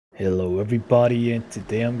Hello everybody, and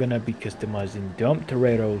today I'm gonna be customizing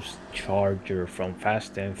Toretto's Charger from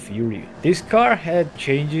Fast and Furious. This car had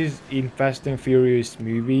changes in Fast and Furious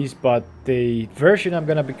movies, but the version I'm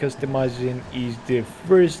gonna be customizing is the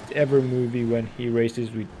first ever movie when he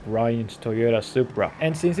races with Ryan's Toyota Supra.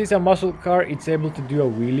 And since it's a muscle car, it's able to do a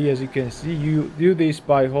wheelie. As you can see, you do this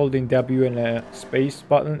by holding W and a space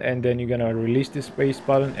button, and then you're gonna release the space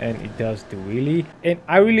button and it does the wheelie. And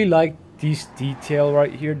I really like this detail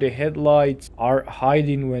right here. The headlights are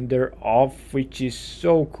hiding when they're off, which is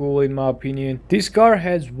so cool in my opinion. This car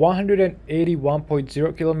has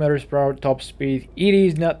 181.0 kilometers per hour top speed. It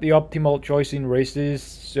is not the optimal choice in races,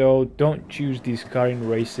 so don't choose this car in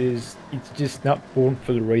races. It's just not born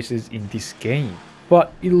for the races in this game.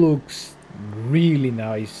 But it looks really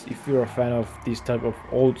nice. If you're a fan of this type of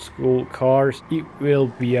old school cars, it will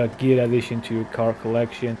be a good addition to your car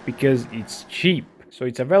collection because it's cheap. So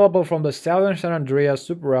it's available from the Southern San Andreas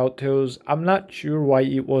Super Autos. I'm not sure why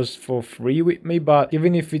it was for free with me, but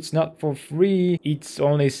even if it's not for free, it's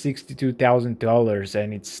only $62,000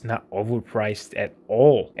 and it's not overpriced at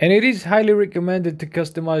all. And it is highly recommended to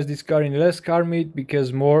customize this car in LS Car Meet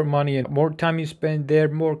because more money and more time you spend there,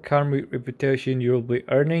 more car meet reputation you'll be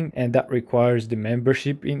earning, and that requires the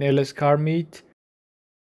membership in LS Car Meet.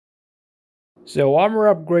 So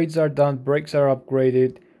armor upgrades are done, brakes are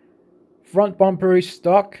upgraded. Front bumper is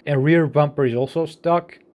stock and rear bumper is also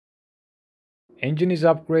stock. Engine is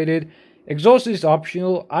upgraded. Exhaust is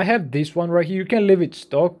optional. I have this one right here. You can leave it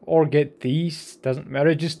stock or get these. Doesn't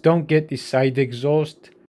matter. Just don't get the side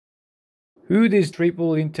exhaust. Hood is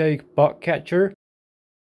triple intake butt catcher.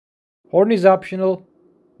 Horn is optional.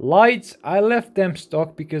 Lights, I left them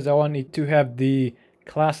stock because I wanted to have the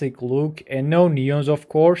classic look and no neons of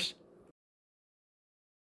course.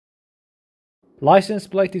 License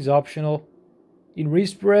plate is optional. In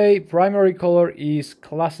respray, primary color is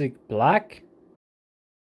classic black.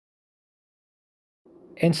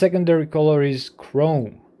 And secondary color is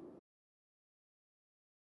chrome.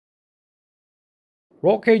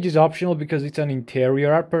 Roll cage is optional because it's an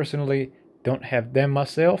interior. I personally don't have them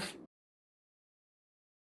myself.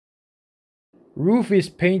 Roof is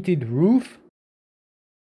painted roof.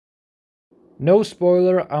 No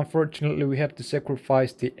spoiler, unfortunately we have to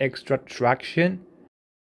sacrifice the extra traction.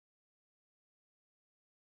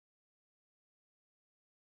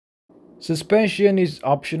 Suspension is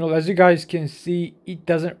optional. As you guys can see, it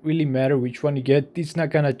doesn't really matter which one you get. It's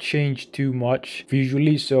not gonna change too much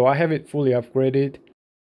visually, so I have it fully upgraded.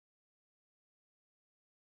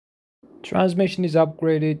 Transmission is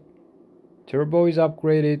upgraded. Turbo is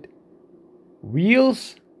upgraded.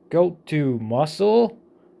 Wheels go to muscle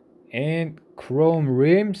and chrome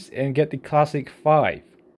rims and get the classic 5.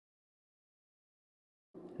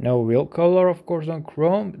 No wheel color of course on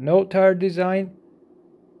chrome. No tire design.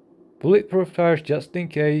 Bulletproof tires just in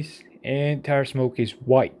case, and tire smoke is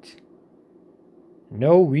white.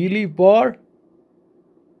 No wheelie bar,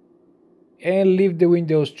 and leave the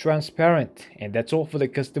windows transparent. And that's all for the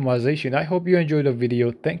customization. I hope you enjoyed the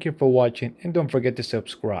video. Thank you for watching and don't forget to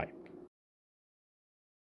subscribe.